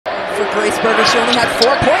for Grace Berger. She only had 4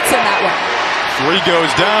 points in that one. 3 goes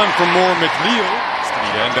down for Moore McNeil.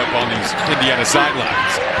 He'd end up on these Indiana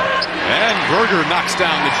sidelines. And Berger knocks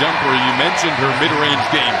down the jumper. You mentioned her mid-range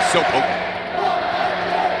game. So potent.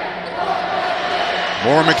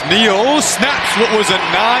 Moore McNeil snaps what was a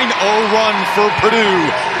 9-0 run for Purdue.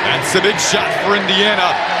 That's a big shot for Indiana.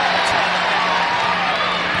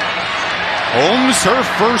 Holmes, her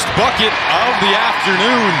first bucket of the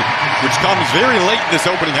afternoon, which comes very late in this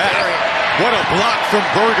opening half. What a block from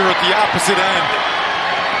Berger at the opposite end.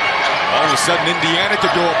 All of a sudden, Indiana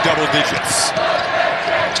could go up double digits.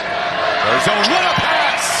 There's a run-up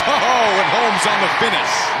pass. Oh, and Holmes on the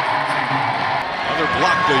finish. Another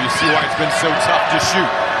block, though. You see why it's been so tough to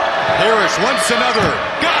shoot. Parrish wants another.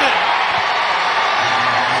 Got it.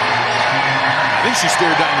 I think she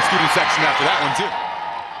stared down the student section after that one, too.